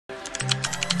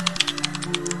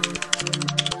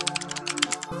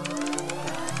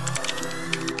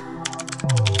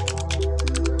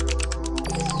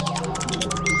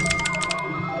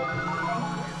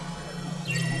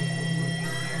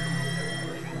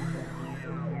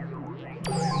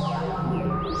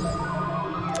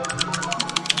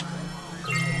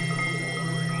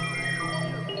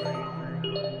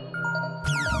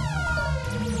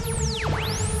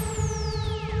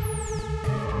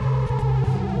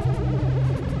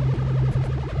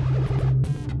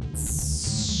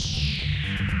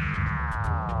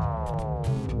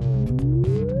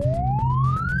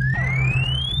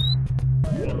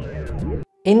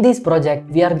In this project,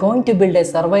 we are going to build a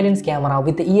surveillance camera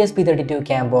with the ESP32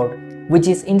 cam board, which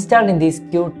is installed in this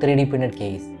cute 3D printed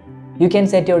case. You can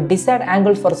set your desired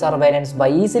angles for surveillance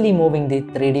by easily moving the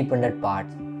 3D printed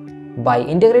parts. By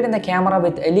integrating the camera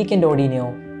with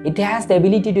𝐒𝐴𝐞𝐿, it has the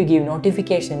ability to give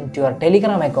notification to your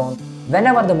Telegram account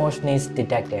whenever the motion is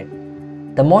detected.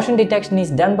 The motion detection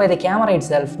is done by the camera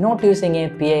itself, not using a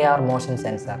PIR motion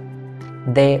sensor.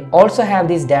 They also have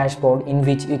this dashboard in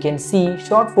which you can see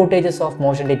short footages of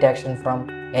motion detection from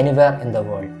anywhere in the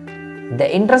world. The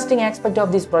interesting aspect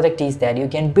of this project is that you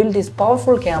can build this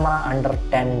powerful camera under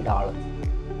 $10.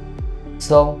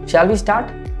 So, shall we start?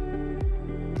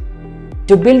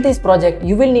 To build this project,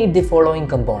 you will need the following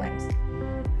components: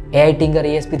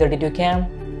 𝐒𝐴𝐞𝐞𝐭 ESP32 cam,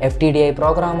 FTDI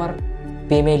programmer,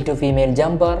 female to female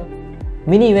jumper,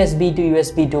 mini USB to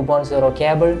USB 2.0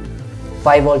 cable,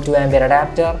 5V 2A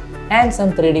adapter, and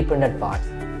some 3D printed parts.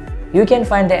 You can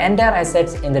find the entire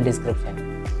assets in the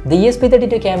description. The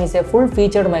ESP32 cam is a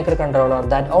full-featured microcontroller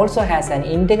that also has an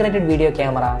integrated video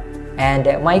camera and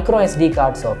a micro SD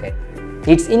card socket.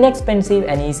 It's inexpensive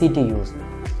and easy to use.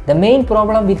 The main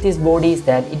problem with this board is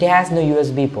that it has no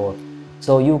USB port,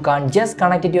 so you can't just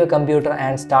connect it to your computer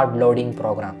and start loading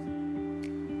programs.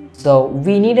 So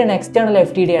we need an external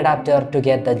FTD adapter to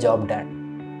get the job done.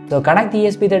 So connect the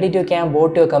ESP32 cam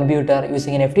board to a computer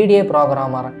using an FTDI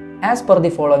programmer as per the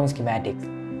following schematics.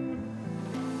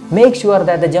 Make sure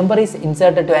that the jumper is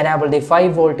inserted to enable the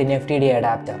 5V in FTDI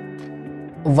adapter.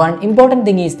 One important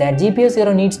thing is that GPIO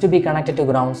 0 needs to be connected to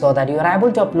ground so that you are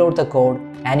able to upload the code,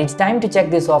 and it's time to check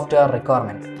the software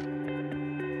requirements.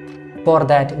 For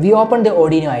that, we open the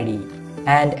Audition IDE,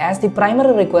 and as the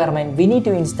primary requirement, we need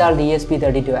to install the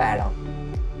ESP32 add-on.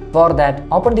 For that,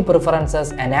 open the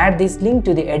preferences and add this link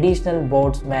to the additional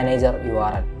boards manager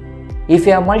URL. If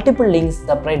you have multiple links,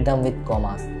 separate them with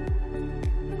commas.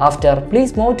 After,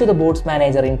 please move to the boards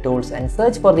manager in tools and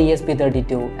search for the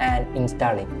ESP32 and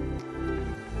install it.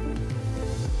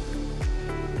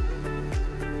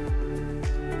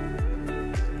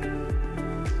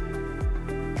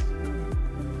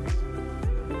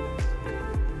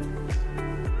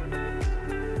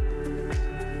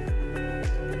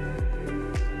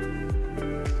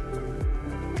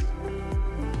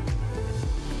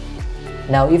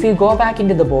 Now if you go back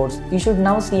into the boards, you should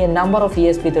now see a number of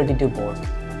ESP32 boards.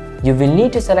 You will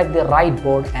need to select the right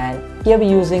board, and here we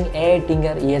are using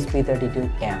𝐒𝐴𝐞𝐞𝐭 ESP32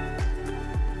 cam.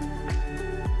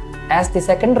 As the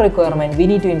second requirement, we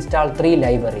need to install 3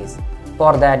 libraries.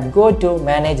 For that, go to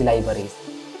Manage Libraries.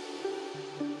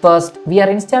 First, we are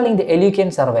installing the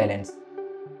𝐒𝐴𝐞𝐿 surveillance.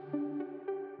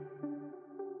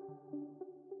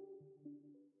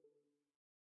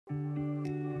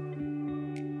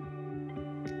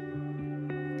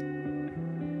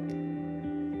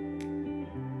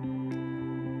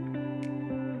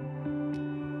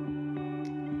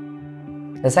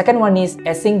 The second one is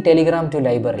async Telegram to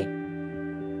library.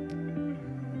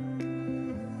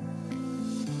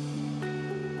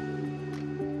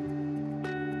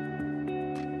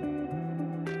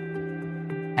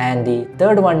 And the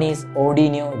third one is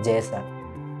𝐒𝐿_JSON.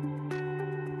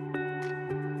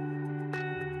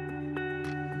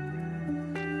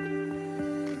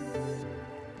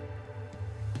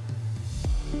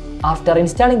 After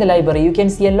installing the library, you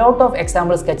can see a lot of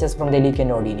example sketches from the 𝐒𝐿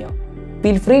and 𝐒𝐿.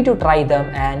 Feel free to try them,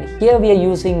 and here we are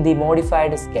using the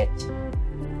modified sketch.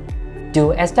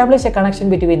 To establish a connection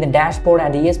between the dashboard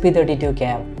and the ESP32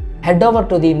 cam, head over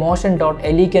to the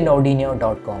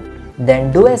motion.𝐒𝐿_JSON.com.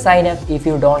 Then do a sign up if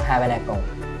you don't have an account.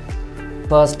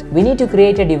 First, we need to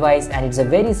create a device, and it's a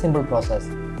very simple process.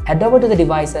 Head over to the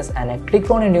devices and click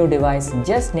on a new device,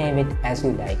 just name it as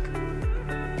you like.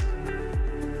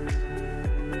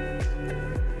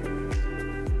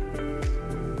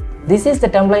 This is the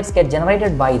template sketch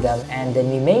generated by them, and then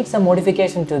we made some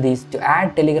modification to this to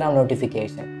add Telegram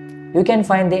notification. You can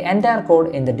find the entire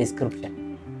code in the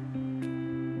description.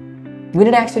 We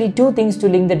need actually 2 things to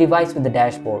link the device with the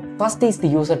dashboard. First is the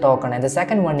user token, and the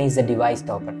second one is the device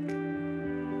token.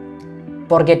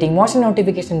 For getting motion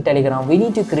notification in Telegram, we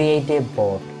need to create a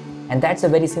bot, and that's a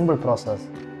very simple process.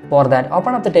 For that,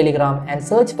 open up the Telegram and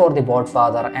search for the bot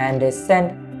father and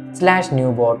send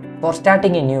 /new bot for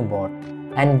starting a new bot.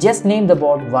 And just name the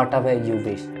bot whatever you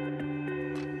wish.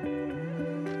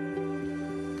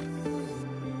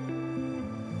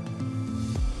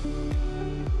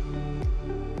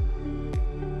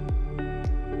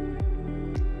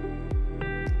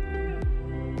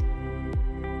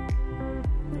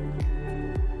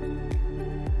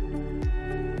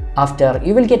 After,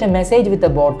 you will get a message with the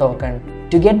bot token.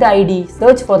 To get the ID,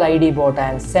 search for the ID bot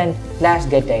and send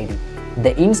 /getID.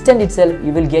 The instant itself,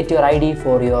 you will get your ID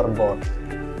for your bot.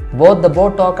 Both the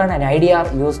board token and ID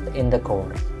are used in the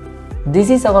code. This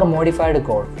is our modified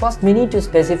code. First, we need to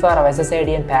specify our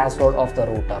SSID and password of the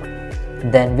router.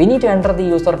 Then we need to enter the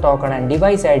user token and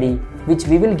device ID, which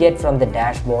we will get from the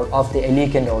dashboard of the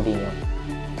𝐒𝐿𝐸 Audition.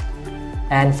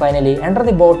 And finally, enter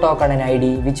the board token and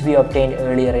ID, which we obtained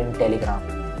earlier in Telegram.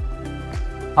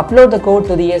 Upload the code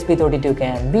to the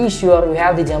ESP32CAM. Be sure you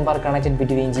have the jumper connected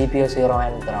between GPIO 0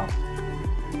 and ground.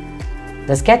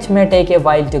 The sketch may take a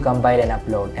while to compile and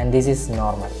upload, and this is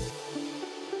normal.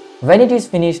 When it is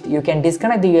finished, you can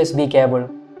disconnect the USB cable,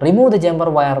 remove the jumper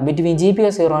wire between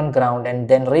GPIO 0 and ground, and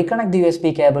then reconnect the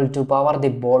USB cable to power the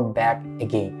board back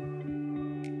again.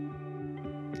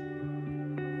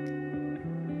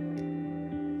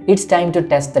 It's time to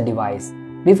test the device.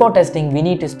 Before testing, we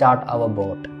need to start our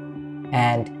board.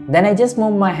 And then I just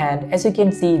move my hand. As you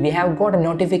can see, we have got a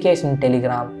notification in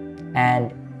Telegram,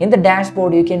 and in the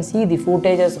dashboard you can see the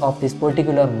footages of this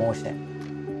particular motion.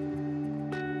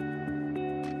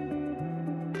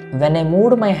 When I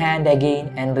moved my hand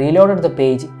again and reloaded the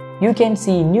page, you can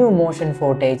see new motion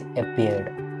footage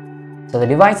appeared. So the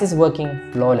device is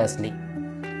working flawlessly.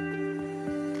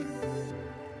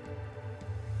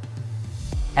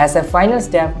 As a final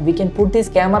step, we can put this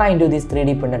camera into these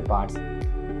 3D printed parts.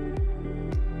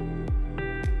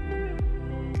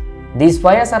 These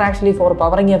wires are actually for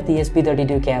powering up the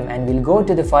ESP32CAM and will go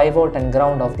to the 5V and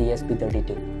ground of the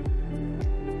ESP32.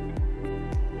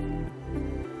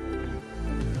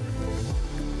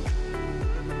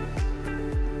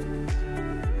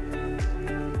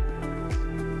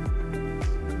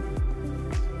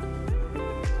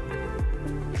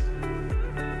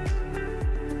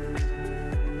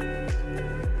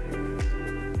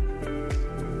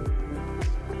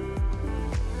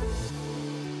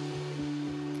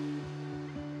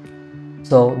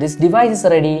 So this device is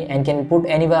ready and can be put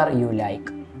anywhere you like.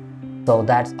 So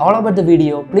that's all about the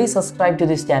video. Please subscribe to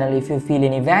this channel if you feel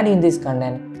any value in this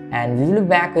content, and we will be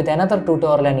back with another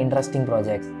tutorial and interesting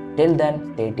projects. Till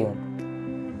then, stay tuned.